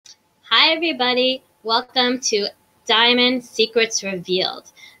Hi everybody, welcome to Diamond Secrets Revealed,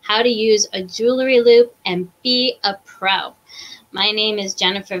 how to use a jewelry loop and be a pro. My name is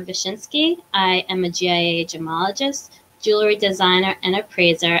Jennifer Wyszynski. I am a GIA gemologist, jewelry designer, and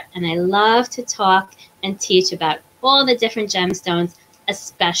appraiser, and I love to talk and teach about all the different gemstones,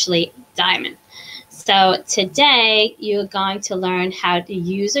 especially diamond. So today you're going to learn how to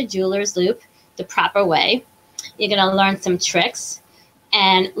use a jeweler's loop the proper way. You're going to learn some tricks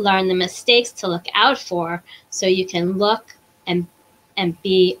and learn the mistakes to look out for so you can look and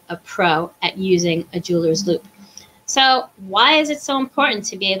be a pro at using a jeweler's loop. So why is it so important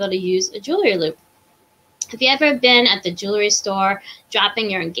to be able to use a jewelry loop? Have you ever been at the jewelry store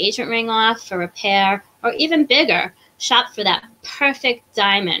dropping your engagement ring off for repair, or even bigger, shop for that perfect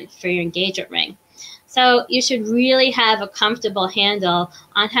diamond for your engagement ring? So you should really have a comfortable handle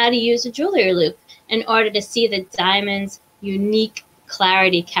on how to use a jewelry loop in order to see the diamond's unique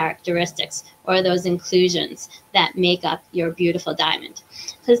clarity characteristics, or those inclusions that make up your beautiful diamond.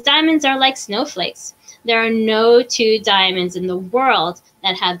 Because diamonds are like snowflakes. There are no two diamonds in the world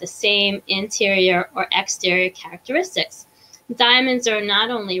that have the same interior or exterior characteristics. Diamonds are not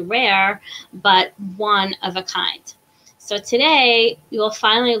only rare, but one of a kind. So today, you will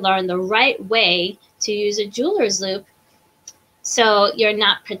finally learn the right way to use a jeweler's loop so you're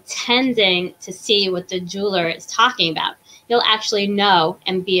not pretending to see what the jeweler is talking about. You'll actually know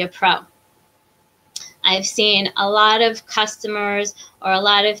and be a pro. I've seen a lot of customers or a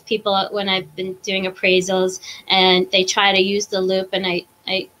lot of people when I've been doing appraisals and they try to use the loop, and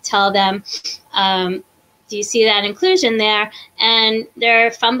I tell them, do you see that inclusion there? And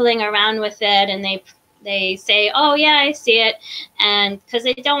they're fumbling around with it, and they say, oh yeah, I see it. And because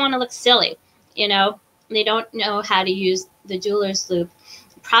they don't want to look silly, you know, they don't know how to use the jeweler's loop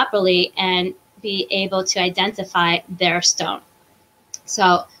properly and be able to identify their stone.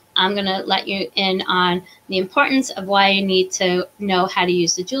 So I'm going to let you in on the importance of why you need to know how to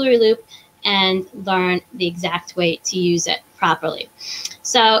use the jewelry loop and learn the exact way to use it properly.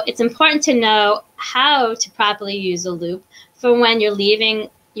 So it's important to know how to properly use a loop for when you're leaving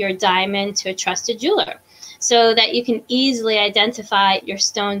your diamond to a trusted jeweler, so that you can easily identify your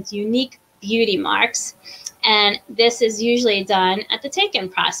stone's unique beauty marks. And this is usually done at the take-in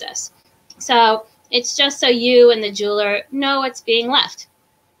process. So it's just so you and the jeweler know what's being left.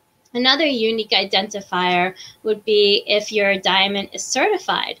 Another unique identifier would be if your diamond is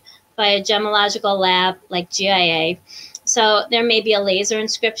certified by a gemological lab like GIA. So there may be a laser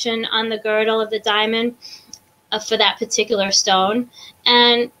inscription on the girdle of the diamond for that particular stone.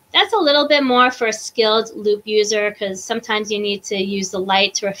 And that's a little bit more for a skilled loop user, because sometimes you need to use the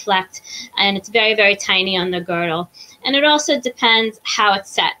light to reflect, and it's very, very tiny on the girdle. And it also depends how it's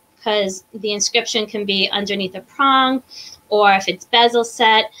set, because the inscription can be underneath a prong, or if it's bezel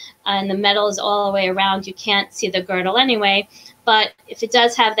set and the metal is all the way around, you can't see the girdle anyway. But if it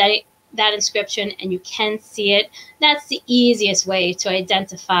does have that inscription and you can see it, that's the easiest way to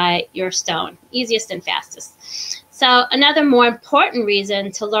identify your stone, easiest and fastest. So another more important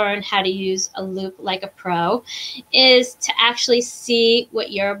reason to learn how to use a loop like a pro is to actually see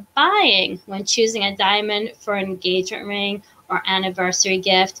what you're buying when choosing a diamond for an engagement ring or anniversary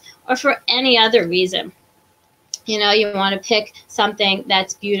gift, or for any other reason. You know, you want to pick something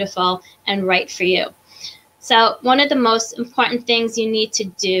that's beautiful and right for you. So one of the most important things you need to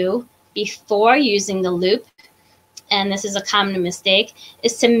do before using the loop, and this is a common mistake,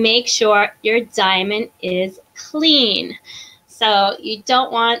 is to make sure your diamond is clean. So you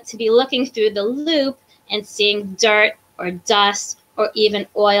don't want to be looking through the loop and seeing dirt or dust or even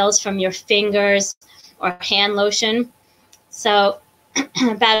oils from your fingers or hand lotion. So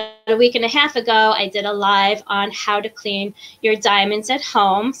about a week and a half ago, I did a live on how to clean your diamonds at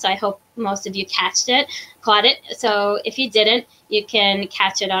home. So I hope most of you caught it. So if you didn't, you can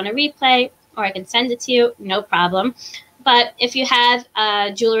catch it on a replay, or I can send it to you, no problem. But if you have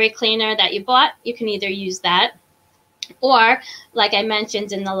a jewelry cleaner that you bought, you can either use that, or like I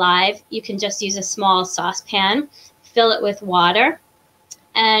mentioned in the live, you can just use a small saucepan, fill it with water,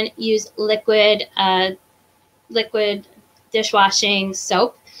 and use liquid dishwashing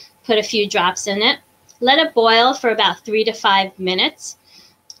soap. Put a few drops in it. Let it boil for about 3 to 5 minutes.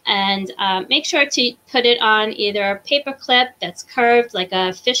 And make sure to put it on either a paper clip that's curved like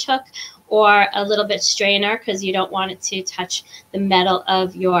a fish hook, or a little bit strainer, because you don't want it to touch the metal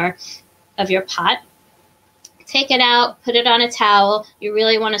of your pot. Take it out, put it on a towel. You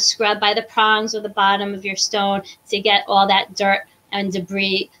really want to scrub by the prongs or the bottom of your stone to get all that dirt and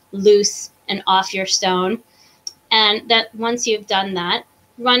debris loose and off your stone. And that once you've done that,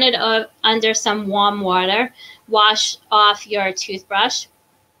 run it under some warm water, wash off your toothbrush,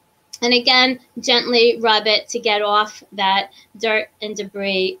 And again, gently rub it to get off that dirt and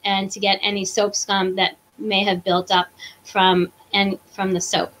debris and to get any soap scum that may have built up from the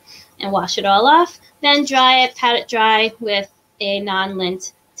soap, and wash it all off. Then dry it, pat it dry with a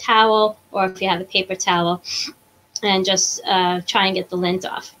non-lint towel, or if you have a paper towel, and just try and get the lint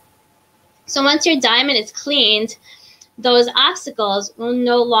off. So once your diamond is cleaned, those obstacles will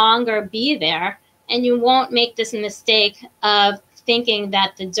no longer be there, and you won't make this mistake of thinking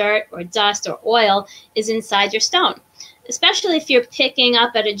that the dirt or dust or oil is inside your stone. Especially if you're picking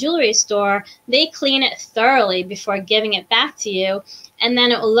up at a jewelry store, they clean it thoroughly before giving it back to you, and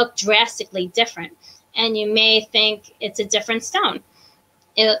then it will look drastically different. And you may think it's a different stone.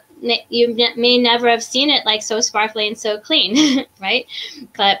 You may never have seen it like so sparkly and so clean, right?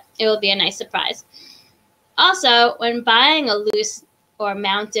 But it will be a nice surprise. Also, when buying a loose or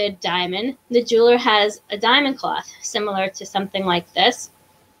mounted diamond, the jeweler has a diamond cloth similar to something like this.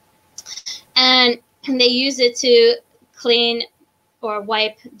 And they use it to clean or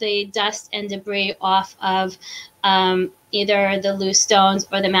wipe the dust and debris off of either the loose stones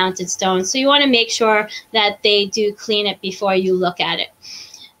or the mounted stones. So you want to make sure that they do clean it before you look at it.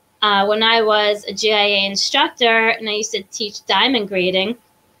 When I was a GIA instructor and I used to teach diamond grading,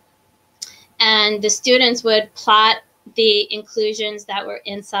 and the students would plot the inclusions that were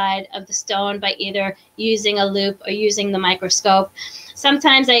inside of the stone by either using a loupe or using the microscope.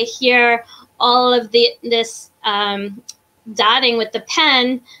 Sometimes I hear all of this dotting with the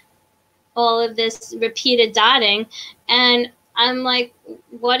pen, all of this repeated dotting, and I'm like,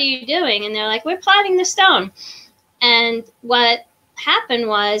 what are you doing? And they're like, we're plotting the stone. And what happened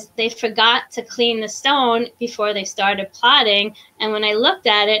was they forgot to clean the stone before they started plotting, and when I looked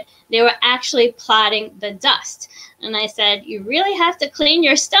at it, they were actually plotting the dust. And I said, you really have to clean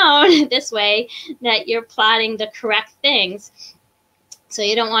your stone this way that you're plotting the correct things. So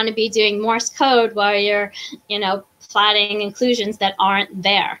you don't want to be doing Morse code while you're, plotting inclusions that aren't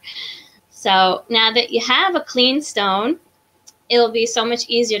there. So now that you have a clean stone, it'll be so much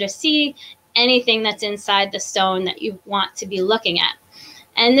easier to see anything that's inside the stone that you want to be looking at.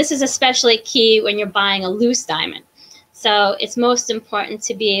 And this is especially key when you're buying a loose diamond. So it's most important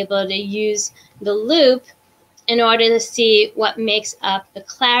to be able to use the loupe in order to see what makes up the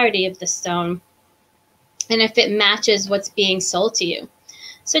clarity of the stone and if it matches what's being sold to you.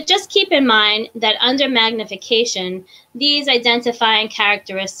 So just keep in mind that under magnification, these identifying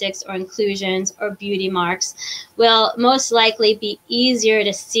characteristics or inclusions or beauty marks will most likely be easier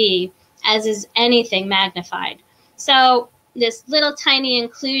to see, as is anything magnified. So this little tiny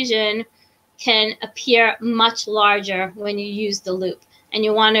inclusion can appear much larger when you use the loupe, and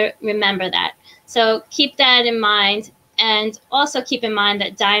you want to remember that. So keep that in mind, and also keep in mind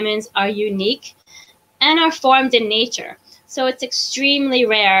that diamonds are unique and are formed in nature. So it's extremely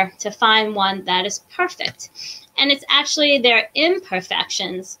rare to find one that is perfect. And it's actually their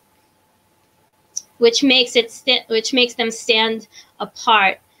imperfections which makes them stand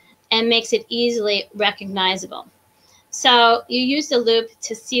apart and makes it easily recognizable. So you use the loupe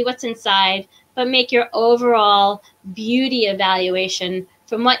to see what's inside, but make your overall beauty evaluation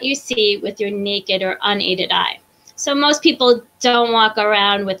from what you see with your naked or unaided eye. So most people don't walk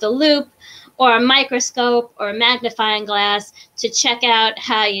around with a loupe or a microscope or a magnifying glass to check out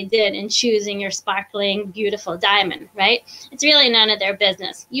how you did in choosing your sparkling, beautiful diamond, right? It's really none of their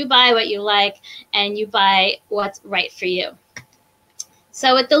business. You buy what you like, and you buy what's right for you.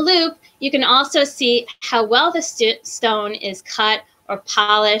 So with the loupe, you can also see how well the stone is cut or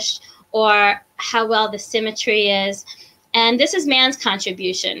polished, or how well the symmetry is. And this is man's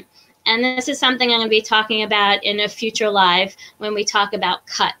contribution. And this is something I'm going to be talking about in a future live when we talk about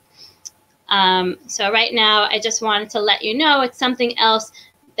cut. So right now, I just wanted to let you know it's something else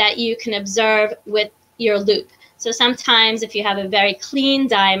that you can observe with your loupe. So sometimes if you have a very clean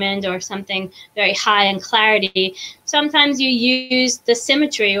diamond or something very high in clarity, sometimes you use the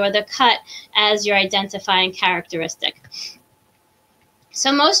symmetry or the cut as your identifying characteristic.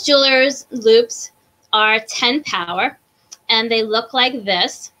 So most jewelers' loupes are 10 power, and they look like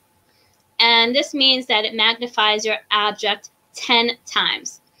this. And this means that it magnifies your object 10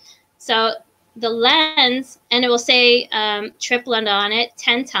 times. So the lens, and it will say triplet on it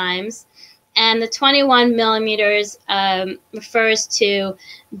 10 times, and the 21 millimeters refers to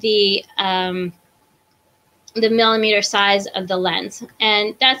the millimeter size of the lens.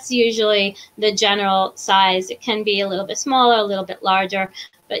 And that's usually the general size. It can be a little bit smaller, a little bit larger,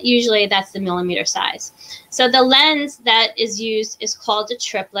 but usually that's the millimeter size. So the lens that is used is called a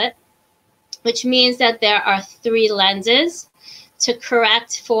triplet, which means that there are 3 lenses to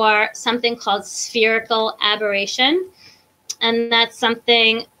correct for something called spherical aberration. And that's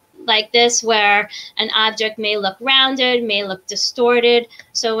something like this, where an object may look rounded, may look distorted.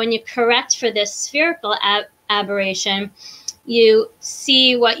 So when you correct for this spherical aberration, you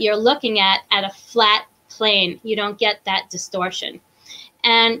see what you're looking at a flat plane. You don't get that distortion.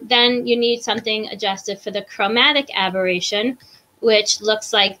 And then you need something adjusted for the chromatic aberration, which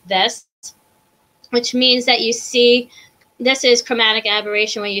looks like this, which means that you see, this is chromatic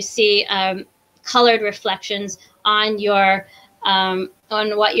aberration, where you see colored reflections on your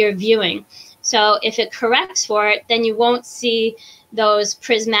on what you're viewing. So if it corrects for it, then you won't see those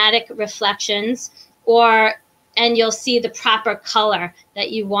prismatic reflections, and you'll see the proper color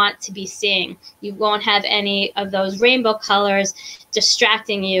that you want to be seeing. You won't have any of those rainbow colors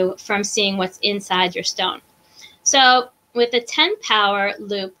distracting you from seeing what's inside your stone. So with a 10 power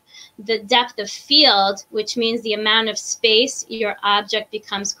loupe, the depth of field, which means the amount of space your object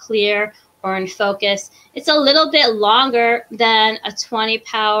becomes clear or in focus, it's a little bit longer than a 20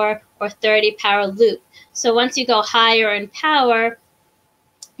 power or 30 power loupe. So once you go higher in power,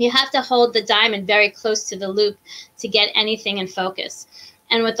 you have to hold the diamond very close to the loupe to get anything in focus.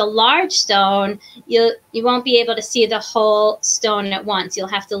 And with a large stone, you won't be able to see the whole stone at once. You'll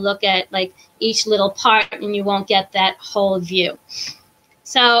have to look at like each little part, and you won't get that whole view.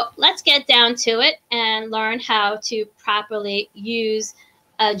 So let's get down to it and learn how to properly use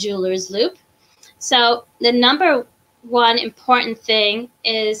a jeweler's loupe. So the number one important thing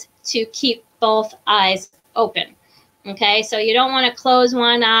is to keep both eyes open. Okay, so you don't want to close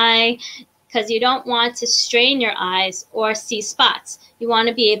one eye, because you don't want to strain your eyes or see spots. You want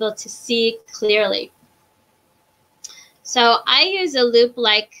to be able to see clearly. So I use a loupe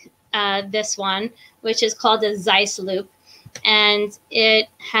like this one, which is called a Zeiss loupe, and it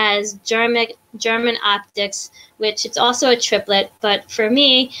has German optics, which it's also a triplet, but for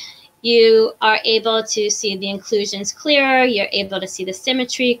me, you are able to see the inclusions clearer, you're able to see the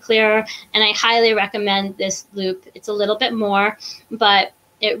symmetry clearer, and I highly recommend this loupe. It's a little bit more, but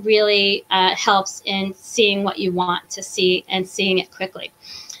it really helps in seeing what you want to see and seeing it quickly.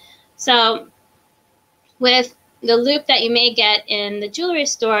 So with the loupe that you may get in the jewelry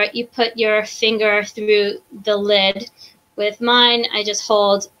store, you put your finger through the lid. With mine, I just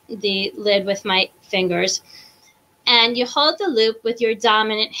hold the lid with my fingers. And you hold the loupe with your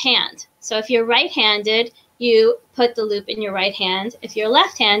dominant hand. So if you're right-handed, you put the loupe in your right hand. If you're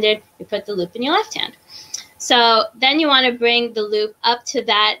left-handed, you put the loupe in your left hand. So then you want to bring the loupe up to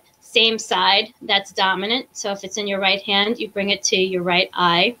that same side that's dominant. So if it's in your right hand, you bring it to your right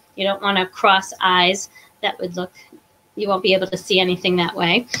eye. You don't want to cross eyes. That would look, you won't be able to see anything that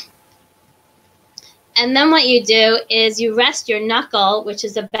way. And then what you do is you rest your knuckle, which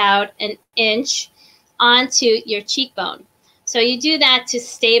is about an inch, onto your cheekbone. So you do that to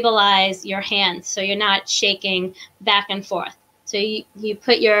stabilize your hand so you're not shaking back and forth. So you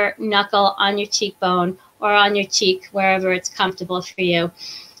put your knuckle on your cheekbone or on your cheek, wherever it's comfortable for you.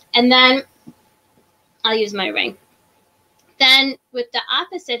 And then I'll use my ring. Then with the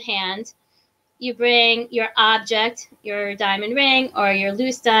opposite hand, you bring your object, your diamond ring or your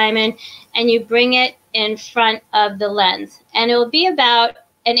loose diamond, and you bring it in front of the lens. And it will be about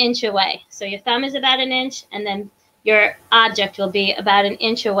an inch away. So your thumb is about an inch, and then your object will be about an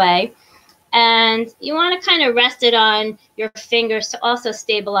inch away. And you want to kind of rest it on your fingers to also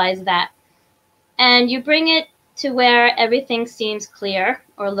stabilize that. And you bring it to where everything seems clear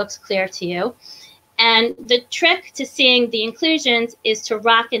or looks clear to you. And the trick to seeing the inclusions is to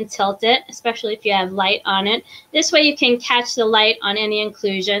rock and tilt it, especially if you have light on it. This way you can catch the light on any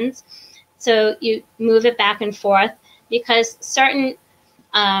inclusions. So you move it back and forth, because certain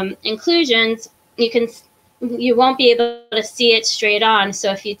inclusions, you won't be able to see it straight on.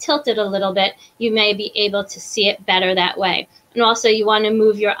 So if you tilt it a little bit, you may be able to see it better that way. And also you want to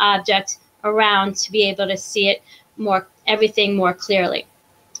move your object around to be able to see it everything more clearly.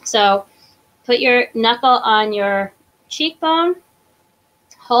 So put your knuckle on your cheekbone,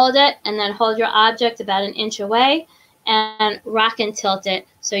 hold it, and then hold your object about an inch away and rock and tilt it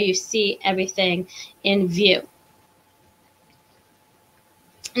so you see everything in view.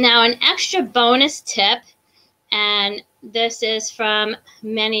 Now, an extra bonus tip, and this is from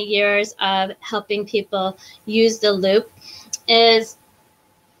many years of helping people use the loupe, is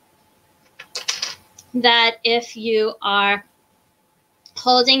that if you are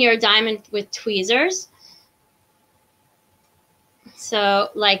holding your diamond with tweezers, so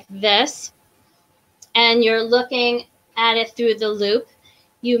like this, and you're looking at it through the loupe,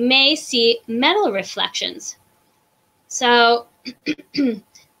 you may see metal reflections. So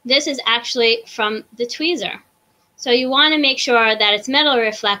this is actually from the tweezer. So you want to make sure that it's metal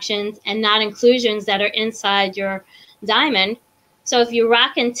reflections and not inclusions that are inside your diamond. So if you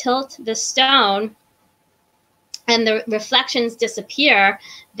rock and tilt the stone and the reflections disappear,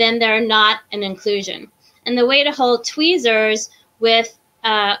 then they're not an inclusion. And the way to hold tweezers with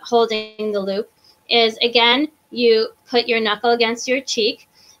holding the loop is, again, you put your knuckle against your cheek,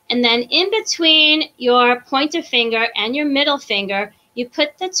 and then in between your pointer finger and your middle finger, you put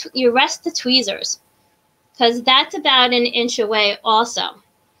you rest the tweezers, because that's about an inch away also.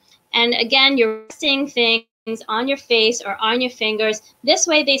 And again, you're resting things on your face or on your fingers. This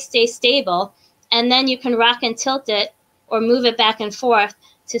way they stay stable, and then you can rock and tilt it or move it back and forth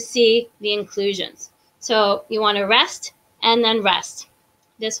to see the inclusions. So you want to rest and then rest.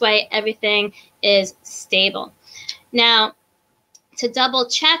 This way everything is stable. Now, to double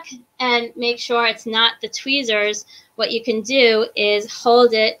check and make sure it's not the tweezers, what you can do is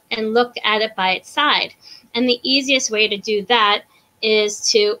hold it and look at it by its side. And the easiest way to do that is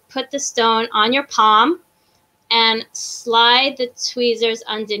to put the stone on your palm and slide the tweezers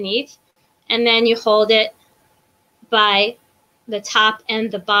underneath, and then you hold it by the top and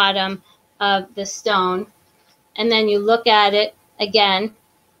the bottom of the stone, and then you look at it again,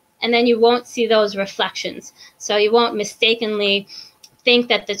 and then you won't see those reflections. So you won't mistakenly think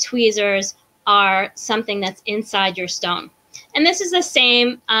that the tweezers are something that's inside your stone. And this is the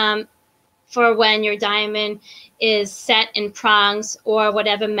same for when your diamond is set in prongs or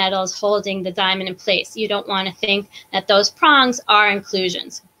whatever metal is holding the diamond in place. You don't want to think that those prongs are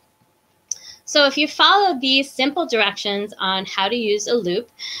inclusions. So if you follow these simple directions on how to use a loop,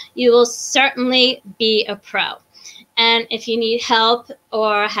 you will certainly be a pro. And if you need help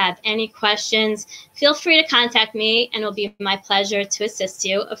or have any questions, feel free to contact me, and it'll be my pleasure to assist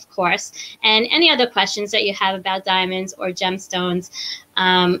you, of course. And any other questions that you have about diamonds or gemstones,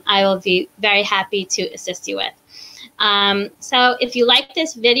 I will be very happy to assist you with. So if you like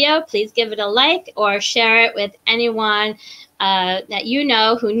this video, please give it a like or share it with anyone that you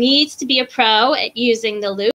know who needs to be a pro at using the loop.